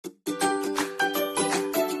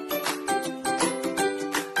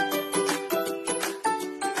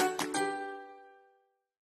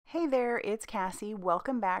there, it's Cassie.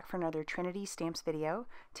 Welcome back for another Trinity Stamps video.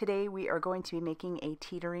 Today we are going to be making a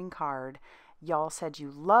Teetering card. Y'all said you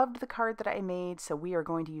loved the card that I made, so we are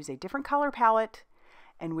going to use a different color palette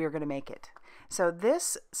and we are going to make it. So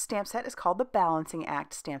this stamp set is called the Balancing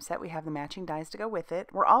Act stamp set. We have the matching dies to go with it.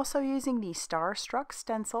 We're also using the Starstruck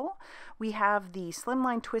stencil. We have the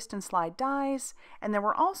Slimline twist and slide dies, and then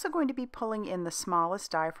we're also going to be pulling in the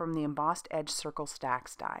smallest die from the Embossed Edge Circle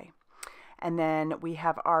Stacks die. And then we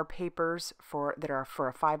have our papers that are for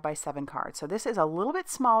a 5x7 card. So this is a little bit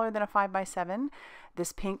smaller than a 5x7.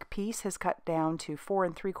 This pink piece has cut down to 4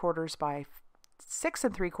 3/4 by 6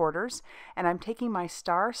 3/4. And I'm taking my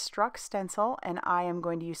Starstruck stencil and I am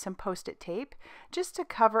going to use some Post-it tape just to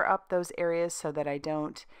cover up those areas so that I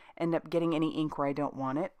don't end up getting any ink where I don't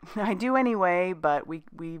want it. I do anyway, but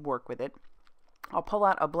we work with it. I'll pull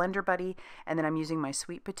out a blender buddy, and then I'm using my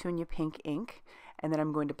Sweet Petunia pink ink, and then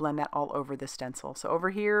I'm going to blend that all over the stencil. So over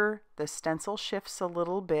here, the stencil shifts a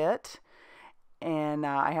little bit, and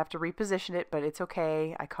I have to reposition it, but it's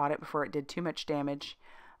okay. I caught it before it did too much damage.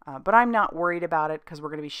 But I'm not worried about it because we're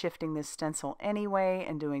going to be shifting this stencil anyway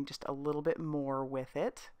and doing just a little bit more with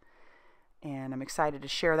it. And I'm excited to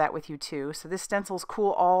share that with you too. So this stencil's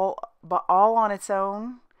cool all on its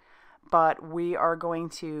own. But we are going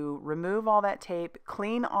to remove all that tape,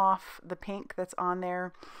 clean off the pink that's on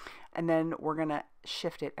there, and then we're going to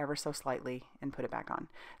shift it ever so slightly and put it back on.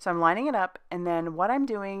 So I'm lining it up, and then what I'm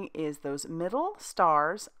doing is those middle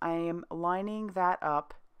stars, I am lining that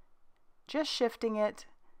up, just shifting it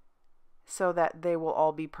so that they will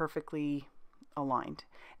all be perfectly aligned.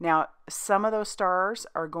 Now, some of those stars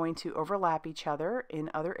are going to overlap each other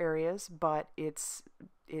in other areas, but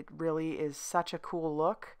it really is such a cool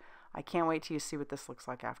look. I can't wait till you see what this looks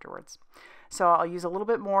like afterwards. So I'll use a little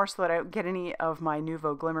bit more so that I don't get any of my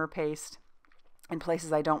Nuvo Glimmer paste in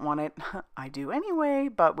places I don't want it. I do anyway,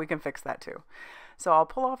 but we can fix that too. So I'll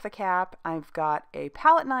pull off the cap. I've got a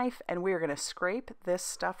palette knife and we are going to scrape this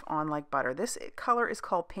stuff on like butter. This color is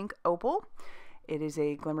called Pink Opal. It is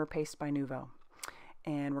a glimmer paste by Nuvo.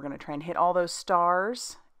 And we're going to try and hit all those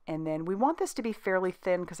stars. And then we want this to be fairly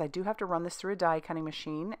thin because I do have to run this through a die cutting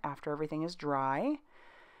machine after everything is dry.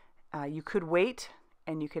 You could wait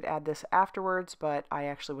and you could add this afterwards, but I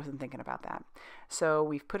actually wasn't thinking about that. So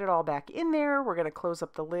we've put it all back in there. We're going to close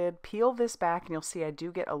up the lid, peel this back, and you'll see I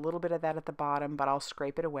do get a little bit of that at the bottom, but I'll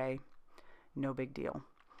scrape it away. No big deal.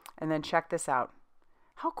 And then check this out.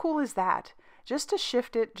 How cool is that? Just to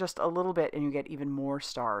shift it just a little bit and you get even more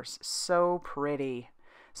stars. So pretty.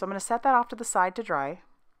 So I'm going to set that off to the side to dry.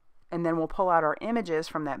 And then we'll pull out our images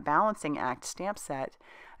from that Balancing Act stamp set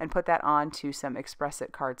and put that onto some Express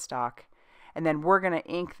It cardstock. And then we're going to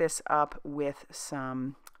ink this up with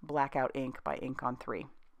some Blackout ink by Ink on 3.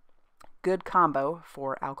 Good combo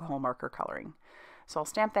for alcohol marker coloring. So I'll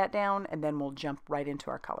stamp that down and then we'll jump right into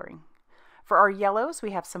our coloring. For our yellows,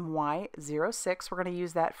 we have some Y06. We're going to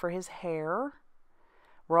use that for his hair.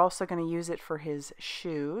 We're also going to use it for his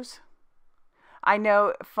shoes. I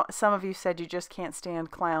know some of you said you just can't stand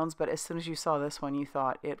clowns, but as soon as you saw this one, you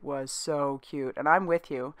thought it was so cute, and I'm with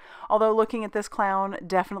you. Although looking at this clown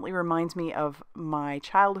definitely reminds me of my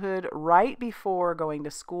childhood right before going to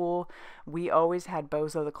school. We always had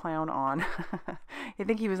Bozo the Clown on. I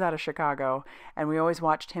think he was out of Chicago, and we always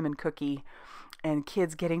watched him and Cookie, and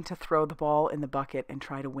kids getting to throw the ball in the bucket and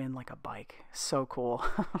try to win like a bike. So cool.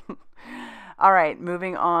 All right,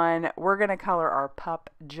 moving on. We're going to color our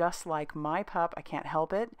pup just like my pup. I can't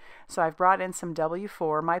help it. So I've brought in some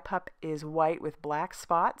W4. My pup is white with black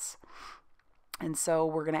spots. And so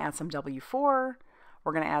we're going to add some W4.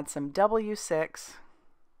 We're going to add some W6.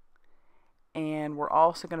 And we're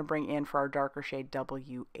also going to bring in for our darker shade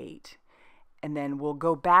W8. And then we'll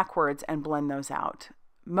go backwards and blend those out.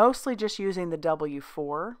 Mostly just using the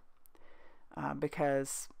W4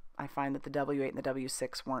 because I find that the W8 and the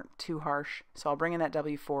W6 weren't too harsh. So I'll bring in that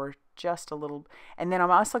W4 just a little. And then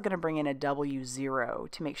I'm also going to bring in a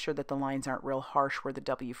W0 to make sure that the lines aren't real harsh where the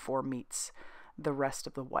W4 meets the rest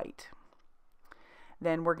of the white.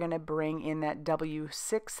 Then we're going to bring in that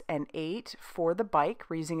W6 and 8 for the bike.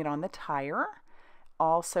 We're using it on the tire,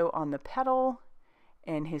 also on the pedal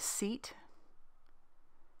and his seat.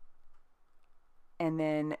 And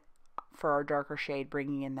then for our darker shade,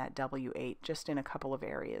 bringing in that W8 just in a couple of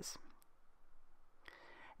areas.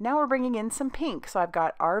 Now we're bringing in some pink. So I've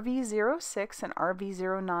got RV06 and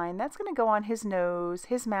RV09. That's going to go on his nose,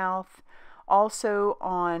 his mouth, also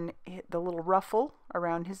on the little ruffle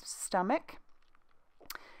around his stomach.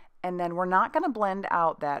 And then we're not going to blend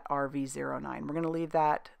out that RV09. We're going to leave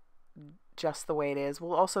that just the way it is.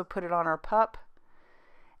 We'll also put it on our pup.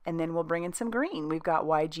 And then we'll bring in some green. We've got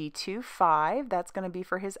YG25, that's going to be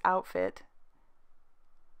for his outfit,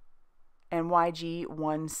 and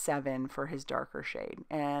YG17 for his darker shade.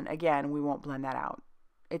 And again, we won't blend that out.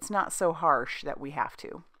 It's not so harsh that we have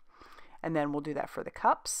to. And then we'll do that for the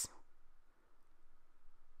cups.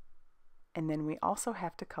 And then we also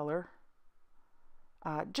have to color,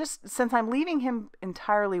 just since I'm leaving him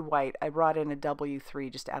entirely white, I brought in a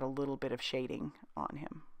W3 just to add a little bit of shading on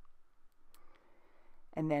him.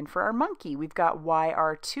 And then for our monkey, we've got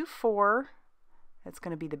YR24. That's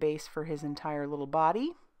going to be the base for his entire little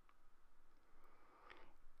body.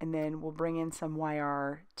 And then we'll bring in some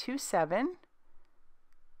YR27.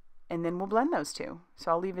 And then we'll blend those two.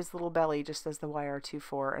 So I'll leave his little belly just as the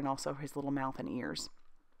YR24 and also his little mouth and ears.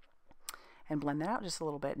 And blend that out just a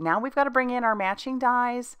little bit. Now we've got to bring in our matching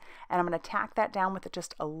dyes, and I'm going to tack that down with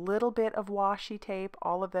just a little bit of washi tape,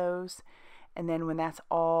 all of those. And then when that's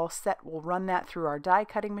all set, we'll run that through our die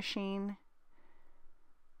cutting machine,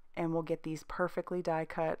 and we'll get these perfectly die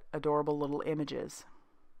cut, adorable little images.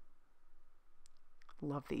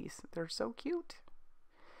 Love these. They're so cute.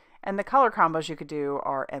 And the color combos you could do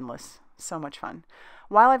are endless. So much fun.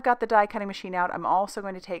 While I've got the die cutting machine out, I'm also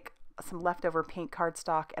going to take some leftover paint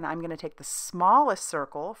cardstock, and I'm going to take the smallest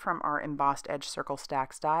circle from our Embossed Edge Circle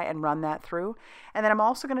Stacks die and run that through. And then I'm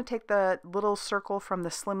also going to take the little circle from the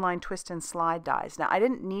Slimline Twist and Slide dies. Now I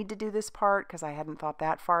didn't need to do this part because I hadn't thought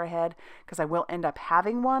that far ahead, because I will end up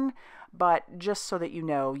having one, but just so that you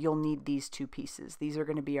know, you'll need these two pieces. These are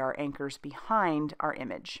going to be our anchors behind our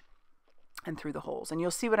image and through the holes, and you'll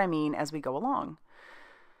see what I mean as we go along.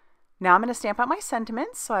 Now I'm going to stamp out my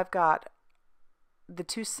sentiments. So I've got the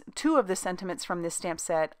two of the sentiments from this stamp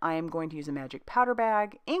set. I am going to use a magic powder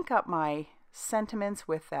bag, ink up my sentiments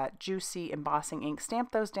with that juicy embossing ink,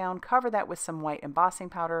 stamp those down, cover that with some white embossing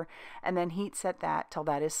powder, and then heat set that till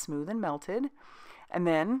that is smooth and melted. And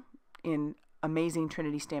then in amazing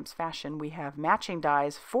Trinity Stamps fashion, we have matching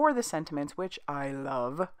dies for the sentiments, which I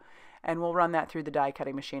love, and we'll run that through the die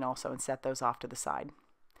cutting machine also and set those off to the side.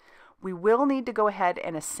 We will need to go ahead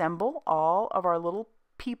and assemble all of our little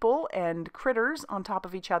people and critters on top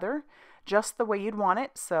of each other just the way you'd want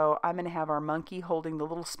it. So I'm going to have our monkey holding the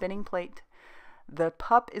little spinning plate. The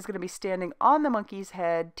pup is going to be standing on the monkey's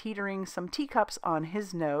head, teetering some teacups on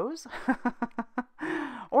his nose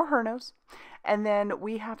or her nose. And then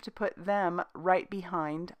we have to put them right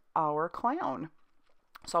behind our clown.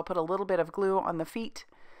 So I'll put a little bit of glue on the feet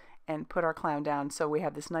and put our clown down, so we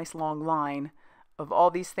have this nice long line of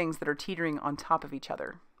all these things that are teetering on top of each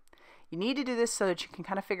other. You need to do this so that you can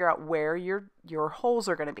kind of figure out where your holes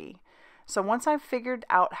are going to be. So once I've figured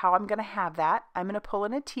out how I'm going to have that, I'm going to pull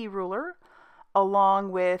in a T-ruler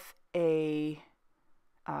along with a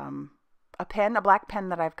pen, a black pen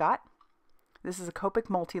that I've got. This is a Copic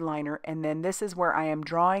multi-liner, and then this is where I am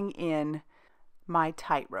drawing in my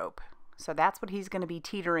tightrope. So that's what he's going to be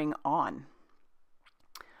teetering on.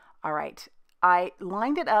 All right, I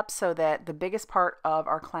lined it up so that the biggest part of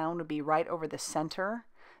our clown would be right over the center.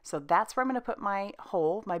 So that's where I'm going to put my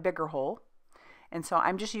hole, my bigger hole. And so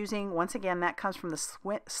I'm just using, once again, that comes from the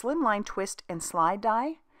Slimline Twist and Slide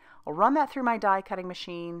die. I'll run that through my die cutting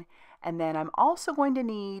machine, and then I'm also going to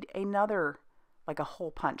need another, like a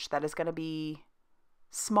hole punch that is going to be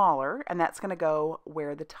smaller, and that's going to go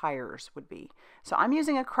where the tires would be. So I'm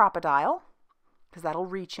using a crocodile because that'll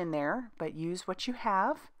reach in there, but use what you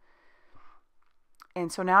have.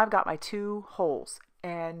 And so now I've got my two holes,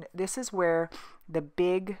 and this is where the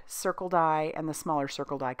big circle die and the smaller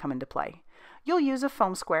circle die come into play. You'll use a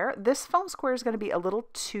foam square. This foam square is going to be a little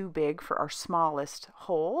too big for our smallest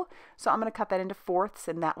hole, so I'm going to cut that into fourths,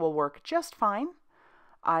 and that will work just fine.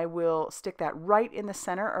 I will stick that right in the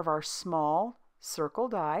center of our small circle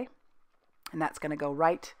die, and that's going to go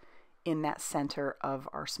right in that center of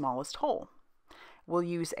our smallest hole. We'll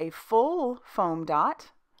use a full foam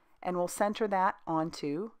dot, and we'll center that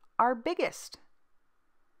onto our biggest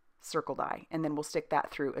circle die, and then we'll stick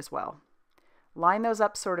that through as well. Line those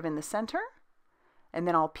up sort of in the center, and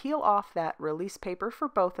then I'll peel off that release paper for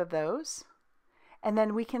both of those, and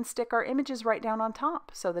then we can stick our images right down on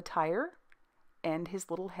top, so the tire and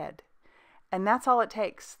his little head. And that's all it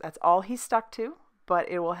takes. That's all he's stuck to, but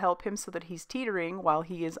it will help him so that he's teetering while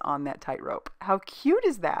he is on that tightrope. How cute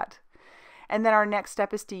is that? And then our next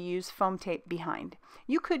step is to use foam tape behind.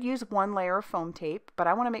 You could use one layer of foam tape, but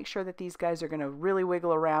I want to make sure that these guys are going to really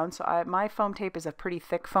wiggle around. So my foam tape is a pretty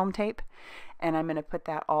thick foam tape, and I'm going to put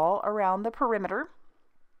that all around the perimeter.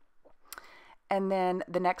 And then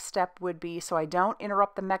the next step would be, so I don't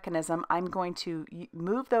interrupt the mechanism, I'm going to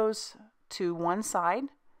move those to one side.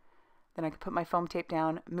 Then I can put my foam tape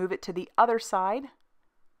down, move it to the other side,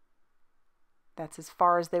 That's as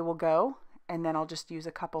far as they will go. And then I'll just use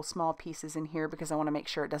a couple small pieces in here because I want to make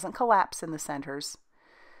sure it doesn't collapse in the centers.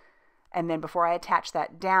 And then before I attach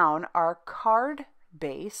that down, our card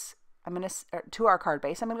base, to our card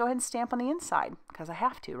base, I'm going to go ahead and stamp on the inside because I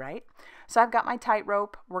have to, right? So I've got my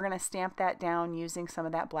tightrope. We're going to stamp that down using some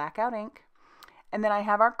of that Blackout ink. And then I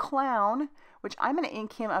have our clown, which I'm going to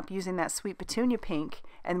ink him up using that sweet Petunia pink.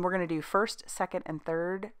 And we're going to do first, second, and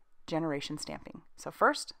third generation stamping. So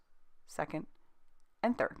first, second,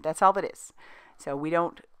 and third. That's all that is. So we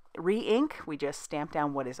don't re-ink, we just stamp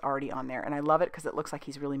down what is already on there. And I love it because it looks like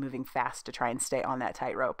he's really moving fast to try and stay on that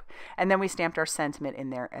tightrope. And then we stamped our sentiment in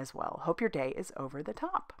there as well. Hope your day is over the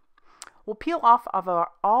top. We'll peel off of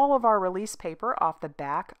all of our release paper off the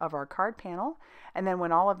back of our card panel. And then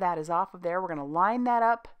when all of that is off of there, we're going to line that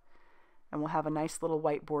up and we'll have a nice little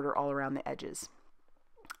white border all around the edges.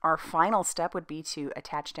 Our final step would be to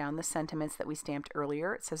attach down the sentiments that we stamped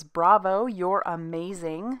earlier. It says, "Bravo, you're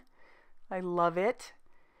amazing." I love it.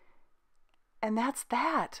 And that's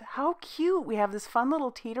that. How cute. We have this fun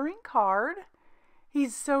little Teetering card.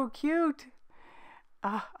 He's so cute.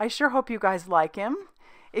 I sure hope you guys like him.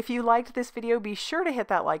 If you liked this video, be sure to hit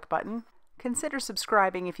that like button. Consider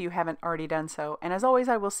subscribing if you haven't already done so. And as always,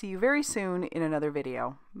 I will see you very soon in another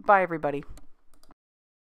video. Bye, everybody.